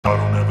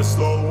never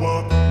slow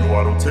up, no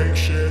I don't take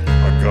shit.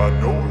 I got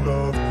no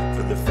love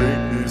for the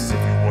fakeness.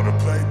 If you wanna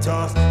play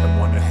tough and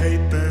wanna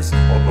hate this,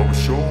 I'll always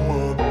show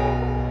up.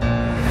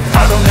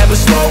 I don't ever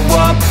slow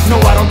up,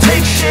 no I don't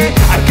take shit.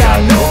 I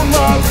got no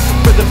love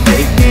for the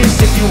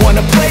fakeness. If you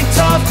wanna play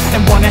tough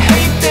and wanna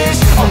hate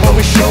this, I'll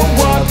always show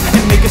up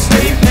and make a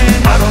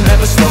statement. I don't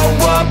ever slow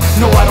up,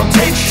 no I don't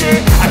take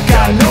shit. I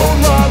got no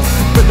love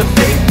for the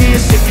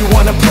fakeness. If you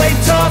wanna play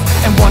tough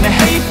and wanna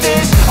hate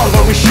this, I'll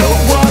always show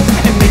up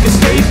and make a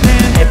statement.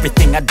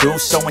 Everything I do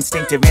so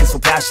instinctive and so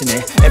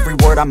passionate. Every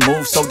word I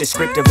move so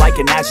descriptive like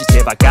an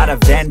adjective. I got a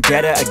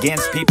vendetta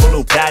against people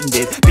who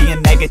patented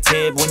being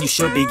negative when you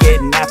should be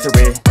getting after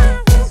it.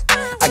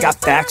 I got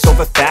facts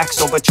over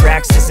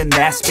tracks, this and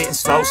that. Spitting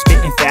slow,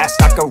 spitting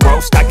fast. I could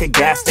roast, I could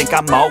gas. Think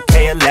I'm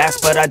okay at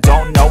last, but I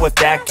don't know if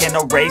that can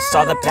erase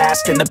all the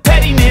past. And the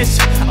pettiness,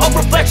 a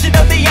reflection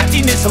of the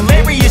emptiness.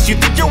 Hilarious, you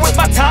think you're worth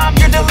my time,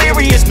 you're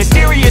delirious.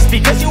 Mysterious,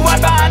 because you hide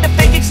behind a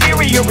fake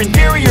exterior.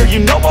 Inferior, you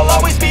know I'll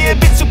always be a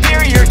bit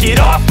superior. Get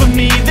off of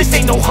me, this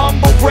ain't no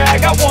humble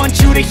brag. I want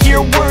you to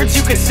hear words,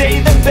 you can say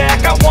them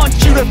back. I want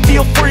you to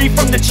feel free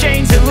from the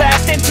chains at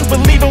last, and to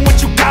believe in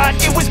what you got,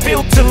 it was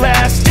built to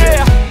last,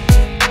 yeah.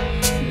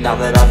 Now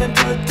that I've been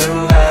put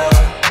through hell,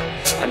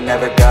 I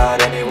never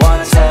got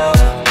anyone's help.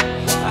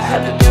 I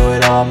had to do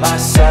it all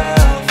myself.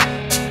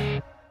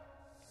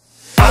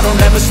 I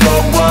don't ever slow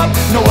up,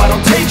 no I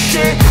don't take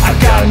shit. I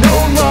got no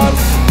love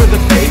for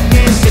the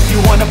fakeness. If you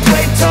wanna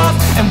play tough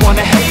and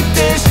wanna hate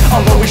this,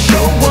 I'll always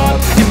show up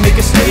and make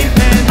a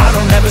statement. I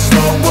don't ever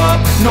slow up,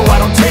 no I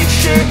don't take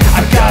shit.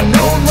 I got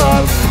no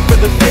love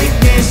for the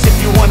fakeness. If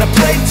you wanna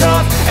play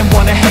tough and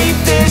wanna hate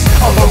this,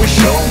 I'll always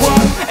show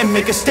up and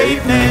make a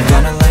statement.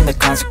 Gonna learn the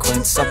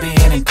consequence of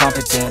being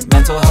incompetent.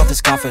 Mental health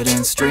is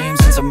confidence, dreams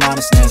and some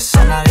honestness.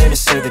 I'm not here to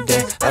save the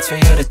day, that's for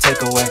you to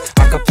take away.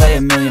 I could play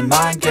a million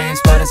mind games,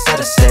 but instead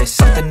I say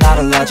something not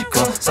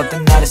illogical,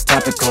 something that is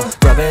topical.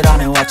 Rub it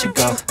on and watch it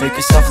go, make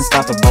yourself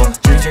unstoppable.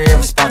 Dreams are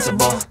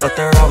irresponsible, but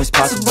they're always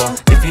possible.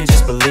 If you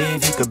just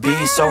believe, you could be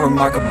so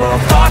remarkable.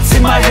 Thoughts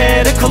in my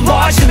head, a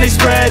collage and they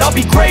spread. I'll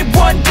be great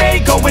one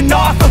day, going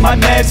off of my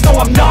meds. No,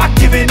 I'm not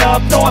giving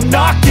up, no, I'm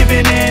not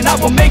giving in. I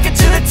will make it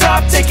to the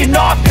top, taking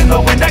off in the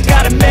wind. I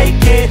gotta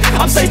make it,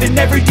 I'm saving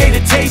every day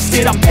to taste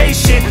it. I'm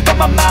patient, but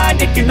my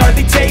mind, it can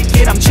hardly take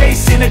it. I'm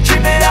chasing a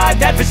dream that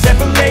I've had for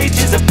several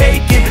ages. A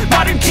vacant,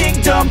 modern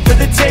kingdom for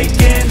the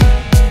taking.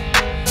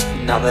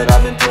 Now that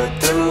I've been put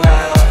through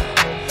hell,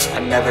 I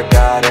never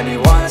got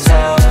anyone's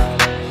help.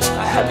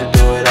 I had to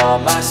do it all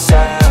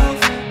myself.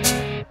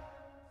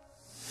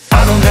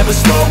 I don't ever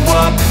slow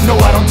up, no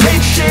I don't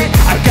take shit.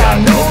 I got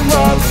no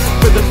love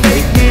for the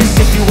fakeness.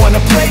 If you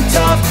wanna play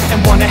tough and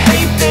wanna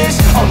hate this,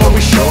 I'll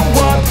always show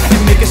up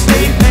and make a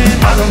statement.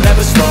 I don't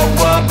ever slow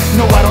up,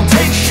 no I don't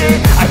take shit.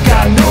 I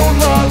got no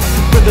love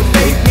for the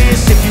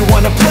fakeness. If you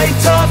wanna play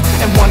tough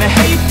and wanna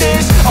hate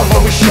this, I'll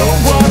always show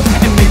up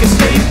and make a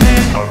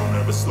statement. I don't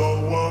ever slow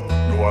up,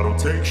 no I don't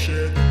take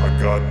shit. I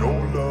got no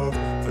love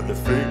for the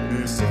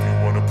fakeness. If you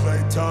wanna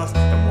play tough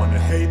and wanna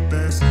hate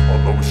this,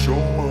 I'll always show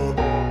up.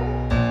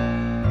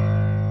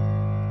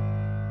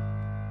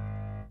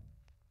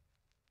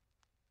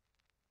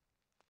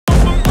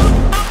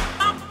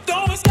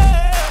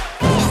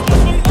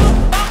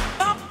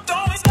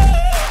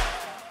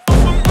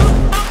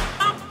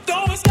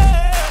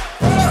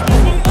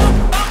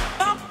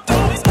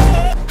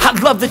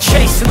 Love the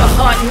chase and the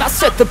hunt, and I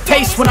set the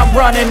pace when I'm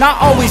running. I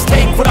always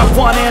take what I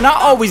want and I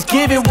always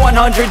give it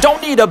 100.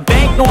 Don't need a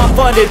bank, no I'm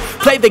funded.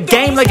 Play the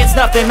game like it's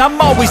nothing. I'm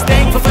always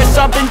thankful for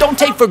something. Don't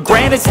take for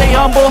granted, stay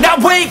humble. Now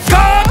wake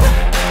up,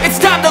 it's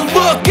time to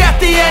look at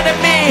the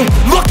enemy.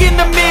 Look in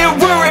the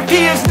mirror if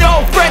he is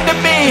no friend to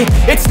me.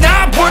 It's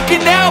not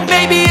working out,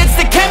 maybe it's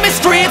the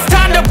chemistry. It's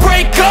time to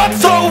break up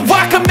so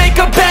I can make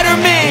a better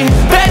me.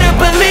 Better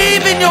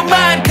believe in your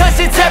mind, cause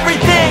it's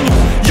everything.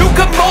 You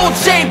can mold,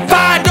 shape,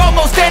 find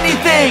almost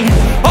anything.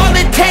 All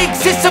it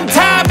takes is some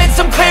time and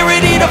some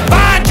clarity to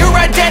find your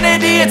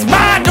identity. It's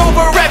mind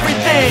over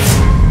everything.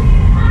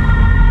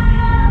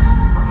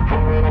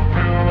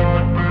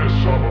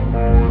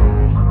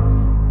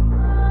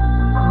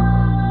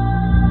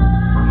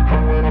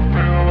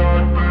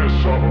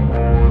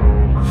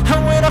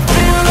 And when I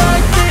feel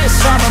like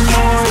this, I'm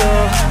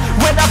immortal.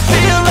 When I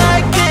feel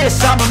like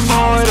this, I'm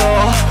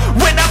immortal.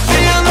 When I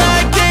feel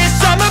like this,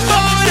 I'm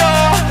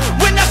immortal.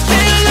 When I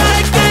feel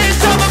like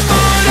this, I'm immortal.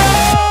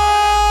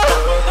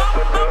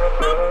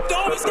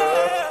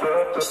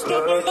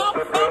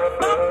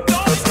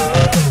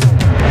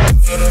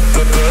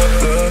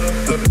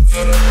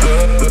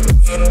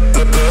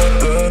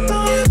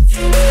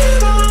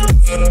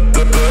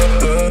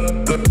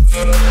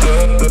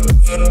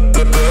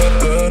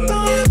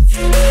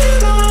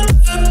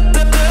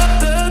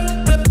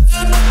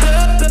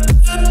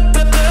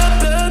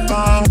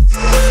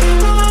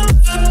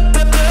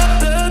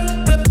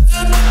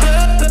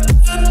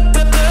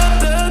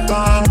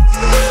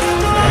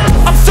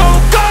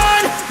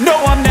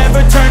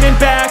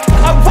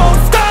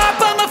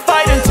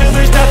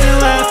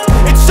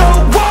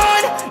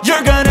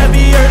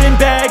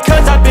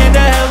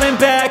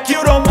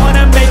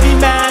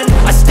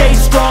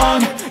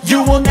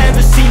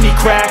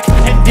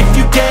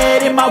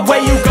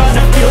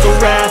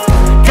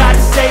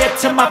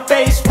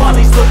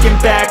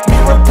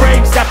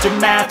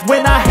 aftermath.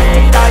 When I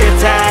hate, I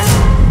attack.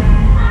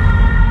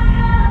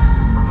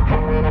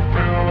 And when I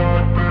feel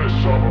like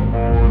this, I'm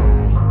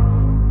immortal.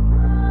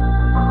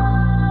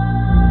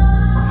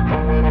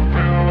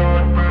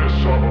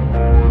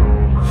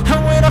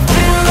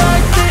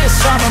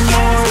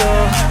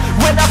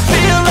 When I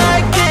feel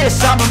like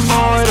this, I'm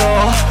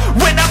immortal.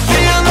 When I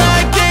feel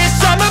like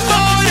this, I'm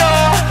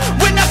immortal.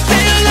 When I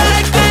feel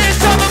like this,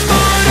 I'm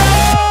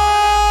immortal.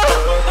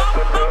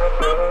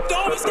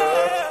 Don't be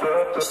scared.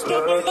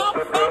 Step it up,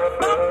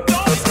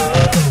 don't be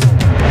scared.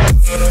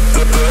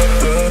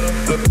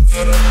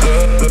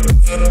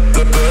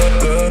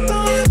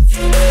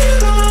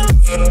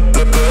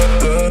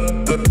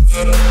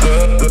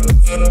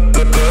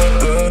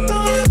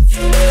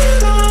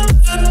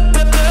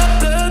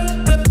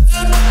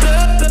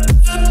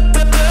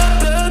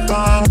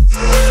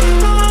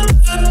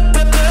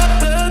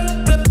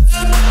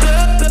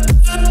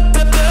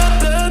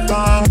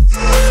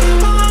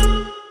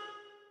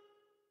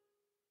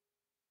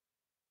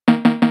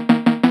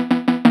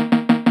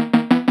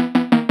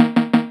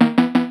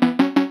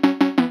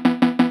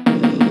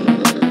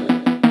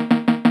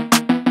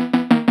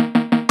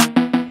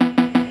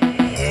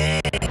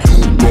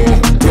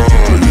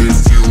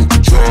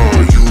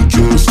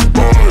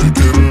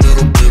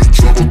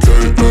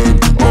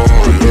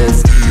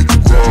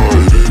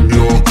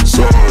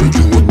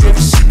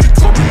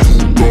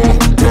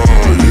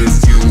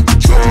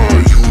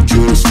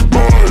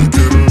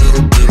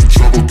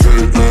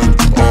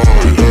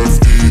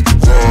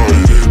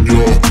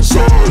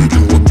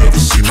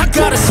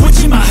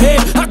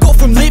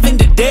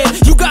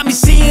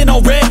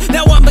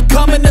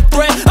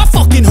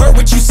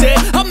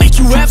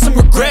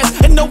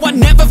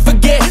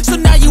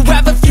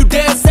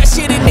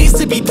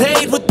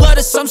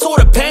 Some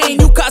sort of pain,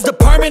 you caused a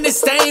permanent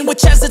stain,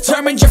 which has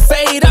determined your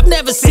fate. I've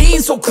never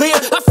seen so clear,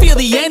 I feel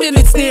the end and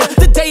it's near.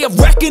 The day of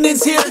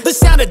reckoning's here, the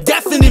sound of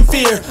deafening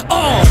fear.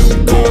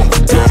 You gon'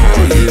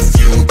 die.